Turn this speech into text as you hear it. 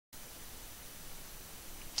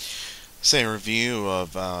say a review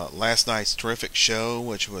of last night's terrific show,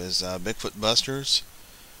 which was Bigfoot Busters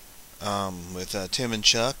with Tim and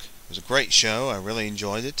Chuck. It was a great show. I really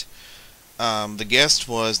enjoyed it. The guest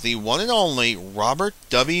was the one and only Robert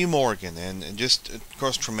W. Morgan, and just, of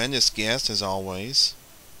course, tremendous guest as always.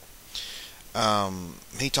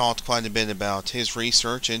 He talked quite a bit about his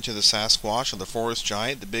research into the Sasquatch, or the forest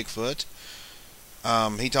giant, the Bigfoot.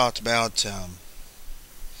 He talked about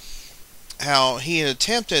how he had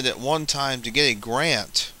attempted at one time to get a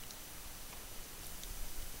grant.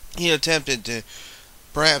 He attempted to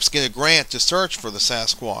perhaps get a grant to search for the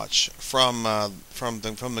Sasquatch from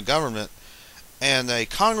the government, and a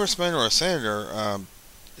congressman or a senator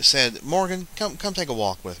said, "Morgan, come take a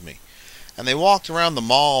walk with me." And they walked around the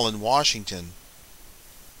mall in Washington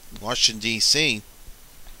D.C.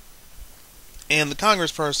 And the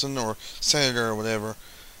congressperson or senator or whatever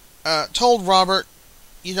told Robert,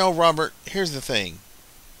 "You know, Robert, here's the thing.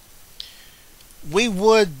 We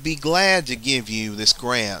would be glad to give you this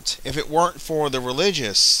grant if it weren't for the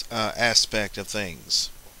religious aspect of things.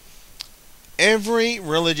 Every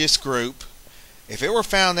religious group, if it were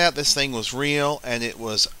found out this thing was real and it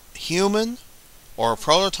was human or a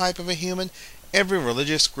prototype of a human, every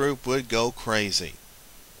religious group would go crazy.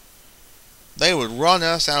 They would run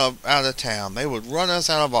us out of town. They would run us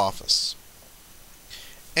out of office.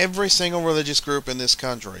 Every single religious group in this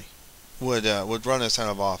country would run us out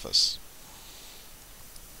of office."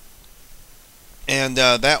 And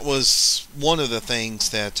that was one of the things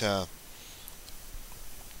that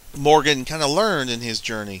Morgan kind of learned in his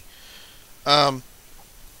journey.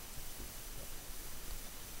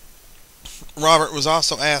 Robert was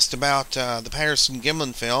also asked about the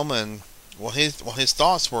Patterson-Gimlin film and what his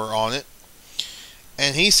thoughts were on it.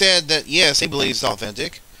 And he said that yes, he believes it's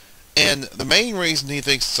authentic. And the main reason he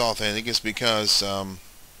thinks it's authentic is because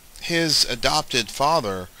his adopted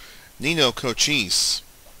father, Nino Cochise,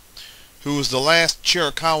 who was the last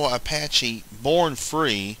Chiricahua Apache born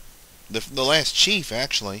free, the last chief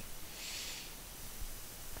actually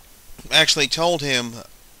told him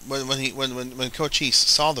when Cochise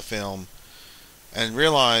saw the film and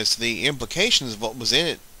realized the implications of what was in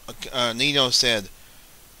it, Nino said,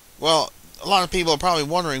 "Well, a lot of people are probably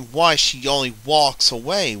wondering why she only walks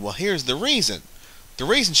away. Well, here's the reason. The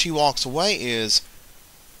reason she walks away is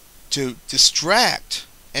to distract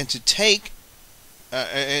and to take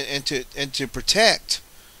and to protect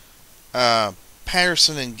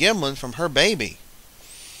Patterson and Gimlin from her baby."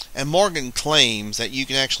 And Morgan claims that you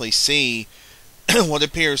can actually see what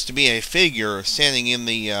appears to be a figure standing in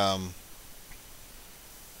the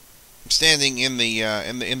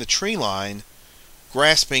tree line,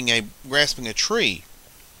 grasping a tree,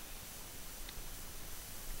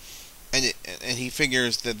 and he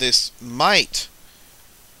figures that this might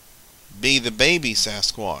be the baby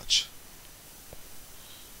Sasquatch,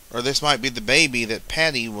 or this might be the baby that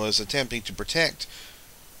Patty was attempting to protect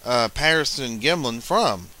Patterson and Gimlin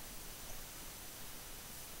from.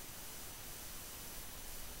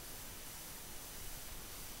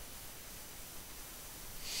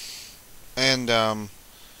 And I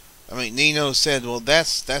mean, Nino said, "Well,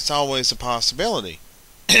 that's always a possibility.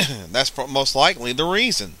 That's most likely the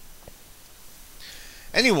reason."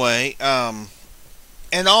 Anyway, and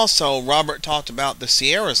also Robert talked about the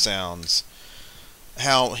Sierra Sounds,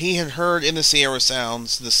 how he had heard in the Sierra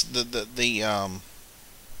Sounds the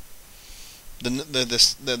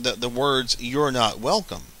words "You're not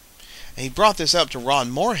welcome." And he brought this up to Ron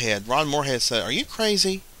Moorhead. Ron Moorhead said, "Are you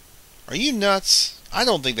crazy? Are you nuts? I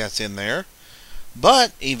don't think that's in there."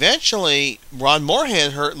 But eventually Ron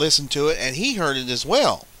Moorhead listened to it, and he heard it as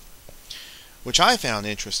well, which I found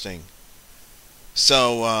interesting.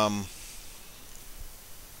 So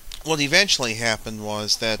what eventually happened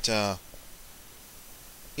was that of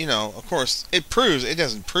course it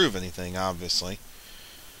doesn't prove anything, obviously,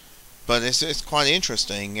 but it's quite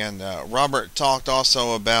interesting. And Robert talked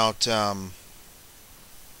also about some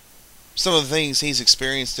of the things he's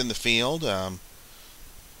experienced in the field.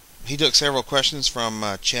 He took several questions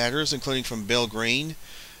from chatters, including from Bill Green.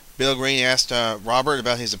 Bill Green asked Robert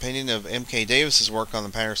about his opinion of M.K. Davis's work on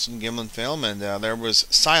the Patterson-Gimlin film, and there was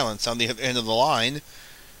silence on the end of the line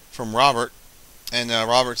from Robert. And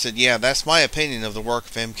Robert said, "Yeah, that's my opinion of the work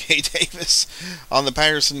of M.K. Davis on the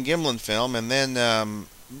Patterson-Gimlin film." And then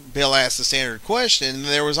Bill asked the standard question, and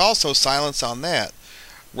there was also silence on that.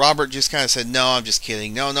 Robert just kind of said, "No, I'm just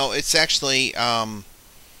kidding. No, it's actually I'm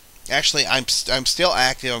still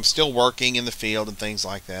active. I'm still working in the field and things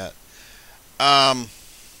like that."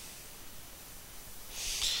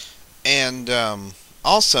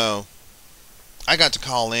 Also, I got to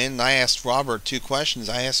call in and I asked Robert two questions.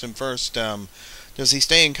 I asked him first, does he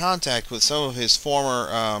stay in contact with some of his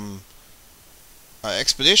former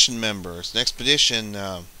expedition members, expedition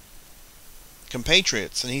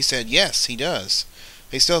compatriots? And he said yes, he does.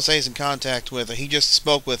 He still stays in contact with. He just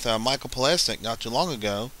spoke with Michael Palesnik not too long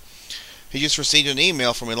ago. He just received an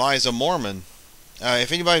email from Eliza Mormon.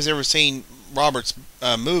 If anybody's ever seen Robert's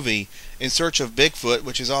movie In Search of Bigfoot,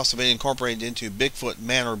 which has also been incorporated into Bigfoot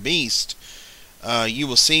Man or Beast, you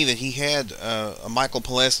will see that he had Michael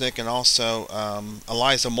Palesnik and also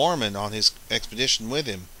Eliza Mormon on his expedition with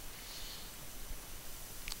him.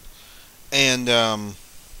 And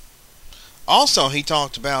also he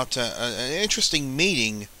talked about an interesting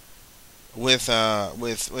meeting with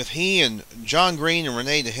he and John Green and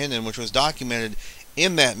Renee DeHenden, which was documented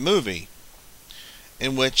in that movie,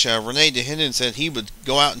 in which Renee DeHenden said he would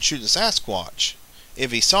go out and shoot a Sasquatch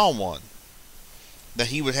if he saw one, that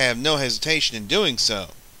he would have no hesitation in doing so.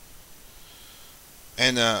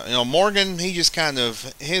 And Morgan, he just kind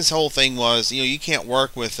of, his whole thing was, you can't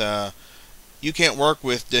work with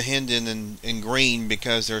DeHenden and Green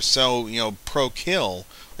because they're so pro-kill,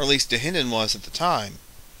 or at least DeHenden was at the time.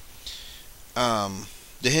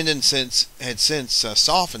 DeHenden had since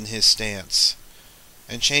softened his stance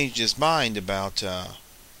and changed his mind about,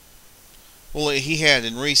 well, he had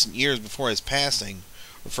in recent years before his passing,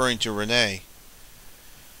 referring to Renee.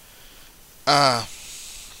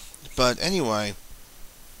 But anyway,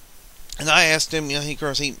 and I asked him, and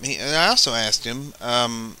I also asked him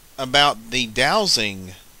about the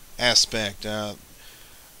dowsing aspect. There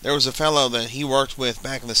was a fellow that he worked with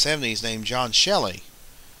back in the 70s named John Shelley.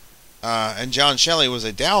 And John Shelley was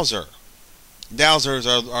a dowser. Dowsers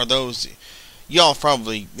are those, y'all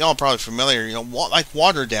probably familiar, like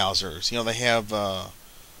water dowsers. They have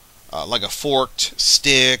like a forked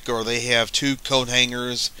stick, or they have two coat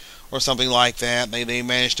hangers or something like that. They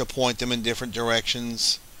manage to point them in different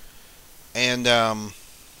directions. And I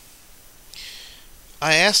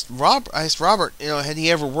asked Robert, had he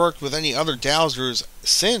ever worked with any other dowsers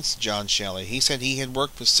since John Shelley? He said he had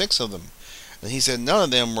worked with 6 of them. And he said none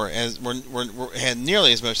of them had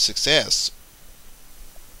nearly as much success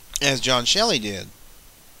as John Shelley did.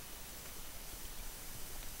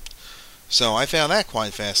 So I found that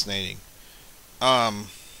quite fascinating.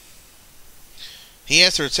 He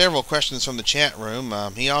answered several questions from the chat room.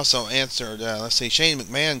 He also answered, Shane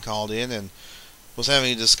McMahon called in and was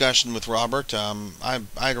having a discussion with Robert. I'd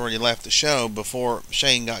already left the show before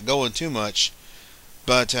Shane got going too much.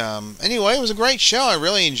 But anyway, it was a great show. I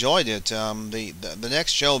really enjoyed it. The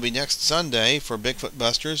next show will be next Sunday for Bigfoot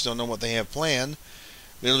Busters. Don't know what they have planned.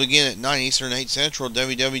 It'll begin at 9 Eastern, 8 Central,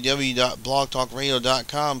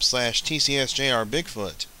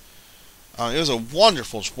 www.blogtalkradio.com/TCSJRBigfoot. It was a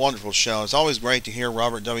wonderful, wonderful show. It's always great to hear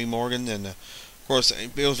Robert W. Morgan, and of course,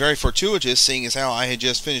 it was very fortuitous, seeing as how I had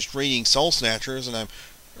just finished reading Soul Snatchers, and I'm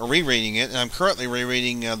rereading it, and I'm currently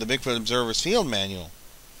rereading the Bigfoot Observer's Field Manual.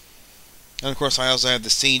 And of course, I also have the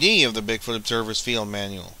CD of the Bigfoot Observer's Field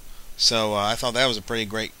Manual. So I thought that was a pretty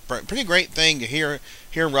great thing to hear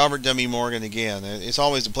Robert W. Morgan again. It's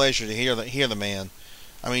always a pleasure to hear the man.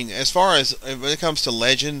 I mean, as far as when it comes to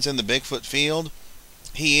legends in the Bigfoot field,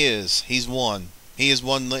 he's one. He's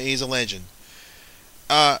a legend.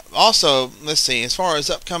 Also, let's see, as far as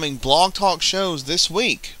upcoming Blog Talk shows this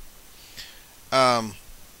week, coming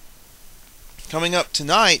up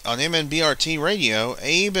tonight on MNBRT Radio,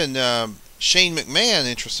 Abe and Shane McMahon,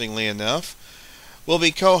 interestingly enough, will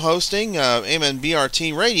be co-hosting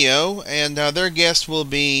MNBRT Radio, and their guest will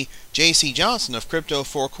be J.C. Johnson of Crypto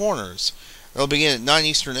Four Corners. They'll begin at 9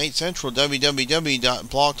 Eastern, 8 Central,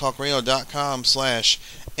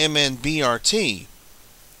 www.blogtalkradio.com/MNBRT.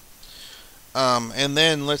 And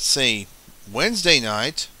then, let's see, Wednesday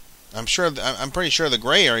night, I'm pretty sure the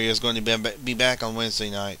gray area is going to be back on Wednesday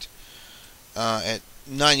night at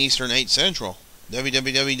 9 Eastern, 8 Central,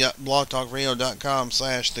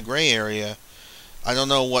 www.blogtalkradio.com/thegray-area. I don't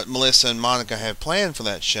know what Melissa and Monica have planned for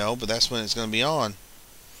that show, but that's when it's going to be on.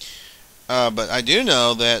 But I do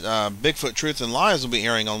know that Bigfoot Truth and Lies will be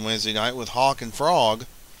airing on Wednesday night with Hawk and Frog,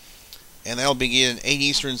 and that'll begin at 8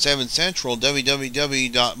 Eastern, 7 Central,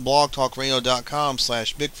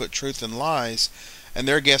 www.blogtalkradio.com/Bigfoot Truth and Lies, and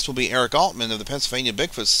their guest will be Eric Altman of the Pennsylvania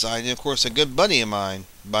Bigfoot Society, and of course a good buddy of mine,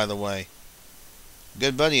 by the way.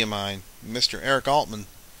 Good buddy of mine, Mr. Eric Altman.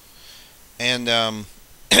 And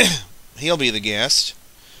he'll be the guest.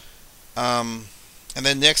 And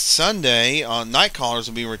then next Sunday, Night Callers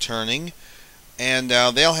will be returning, and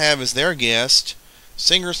they'll have as their guest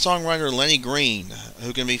singer-songwriter Lenny Green,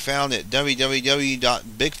 who can be found at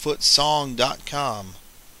www.bigfootsong.com.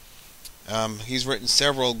 He's written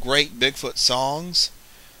several great Bigfoot songs,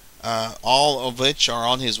 all of which are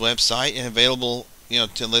on his website and available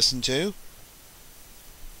to listen to.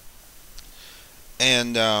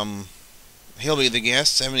 And he'll be the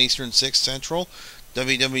guest, 7 Eastern, 6 Central,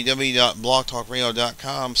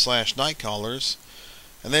 www.blogtalkradio.com/nightcallers.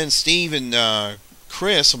 And then Steve and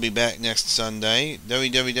Chris will be back next Sunday,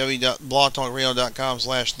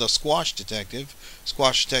 www.blogtalkradio.com/The Squash Detective,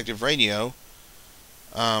 Squash Detective Radio,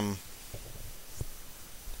 8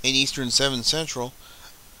 Eastern, 7 Central.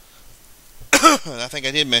 And I think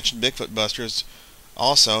I did mention Bigfoot Busters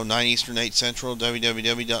also, 9 Eastern, 8 Central,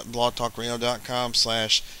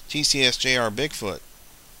 www.blogtalkradio.com/TCSJRBigfoot.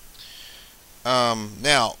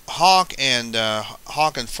 Now, Hawk and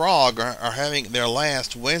Frog are having their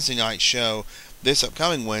last Wednesday night show this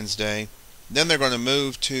upcoming Wednesday. Then they're going to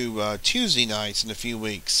move to Tuesday nights in a few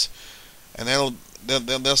weeks, and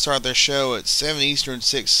they'll start their show at 7 Eastern,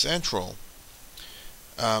 6 Central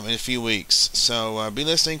in a few weeks. So be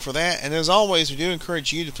listening for that. And as always, we do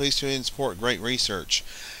encourage you to please tune in and support great research.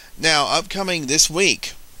 Now, upcoming this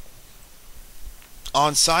week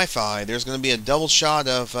on Sci-Fi, there's going to be a double shot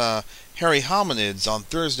of hairy hominids on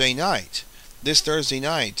Thursday night. This Thursday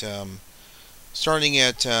night, starting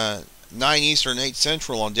at 9 Eastern, 8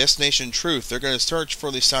 Central on Destination Truth. They're going to search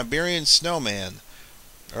for the Siberian snowman,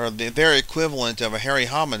 or their equivalent of a hairy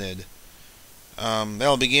hominid.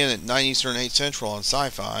 That'll begin at 9 Eastern, 8 Central on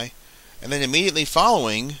Sci-Fi. And then immediately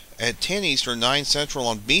following, at 10 Eastern, 9 Central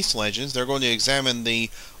on Beast Legends, they're going to examine the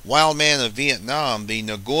wild man of Vietnam, the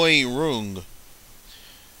Ngoi Rung.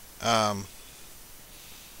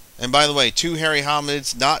 And by the way, 2 hairy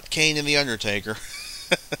hominids, not Kane and the Undertaker.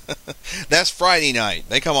 That's Friday night.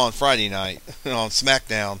 They come on Friday night on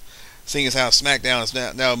SmackDown, seeing as how SmackDown has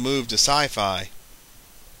now moved to Sci-Fi.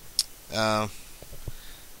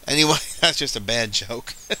 Anyway, that's just a bad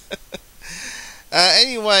joke.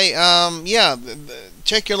 Anyway, yeah,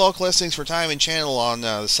 check your local listings for time and channel on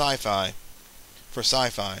the Sci-Fi, for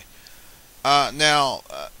Sci-Fi. Now,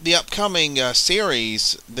 the upcoming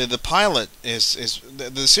series, the pilot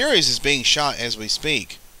the series is being shot as we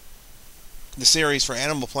speak. The series for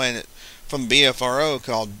Animal Planet from BFRO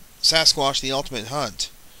called Sasquatch: The Ultimate Hunt,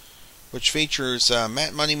 which features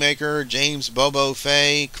Matt Moneymaker, James Bobo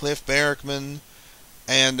Fay, Cliff Barrickman,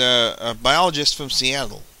 and a biologist from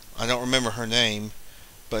Seattle. I don't remember her name,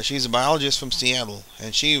 but she's a biologist from Seattle,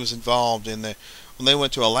 and she was involved in when they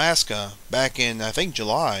went to Alaska back in, I think,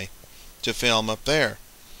 July to film up there.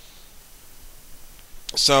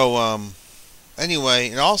 So anyway,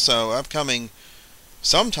 and also upcoming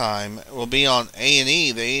sometime will be on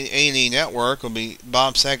A&E. The A&E network will be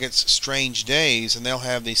Bob Saget's Strange Days, and they'll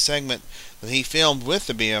have the segment that he filmed with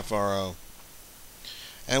the BFRO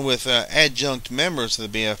and with adjunct members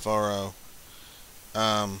of the BFRO.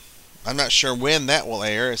 I'm not sure when that will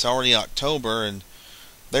air. It's already October, and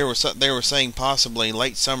they were saying possibly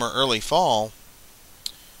late summer, early fall.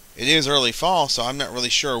 It is early fall, so I'm not really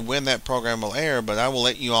sure when that program will air, but I will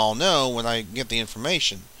let you all know when I get the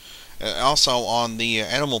information. Also on the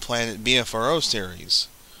Animal Planet BFRO series.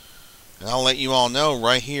 And I'll let you all know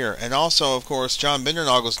right here. And also, of course, John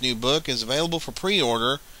Bindernagel's new book is available for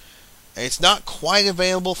pre-order. It's not quite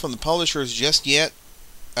available from the publishers just yet.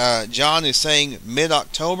 John is saying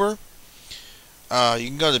mid-October. You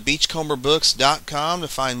can go to beachcomberbooks.com to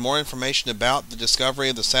find more information about the discovery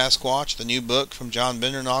of the Sasquatch, the new book from John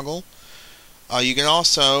Bindernagel. You can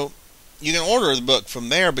order the book from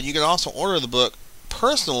there, but you can also order the book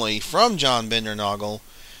personally from John Bindernagel.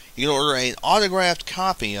 You can order an autographed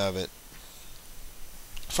copy of it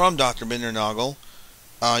from Dr. Bindernagel.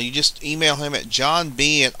 You just email him at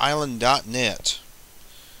johnb@island.net.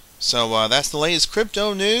 So that's the latest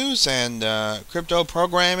crypto news and crypto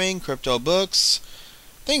programming, crypto books,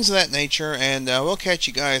 things of that nature, and we'll catch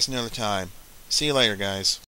you guys another time. See you later, guys.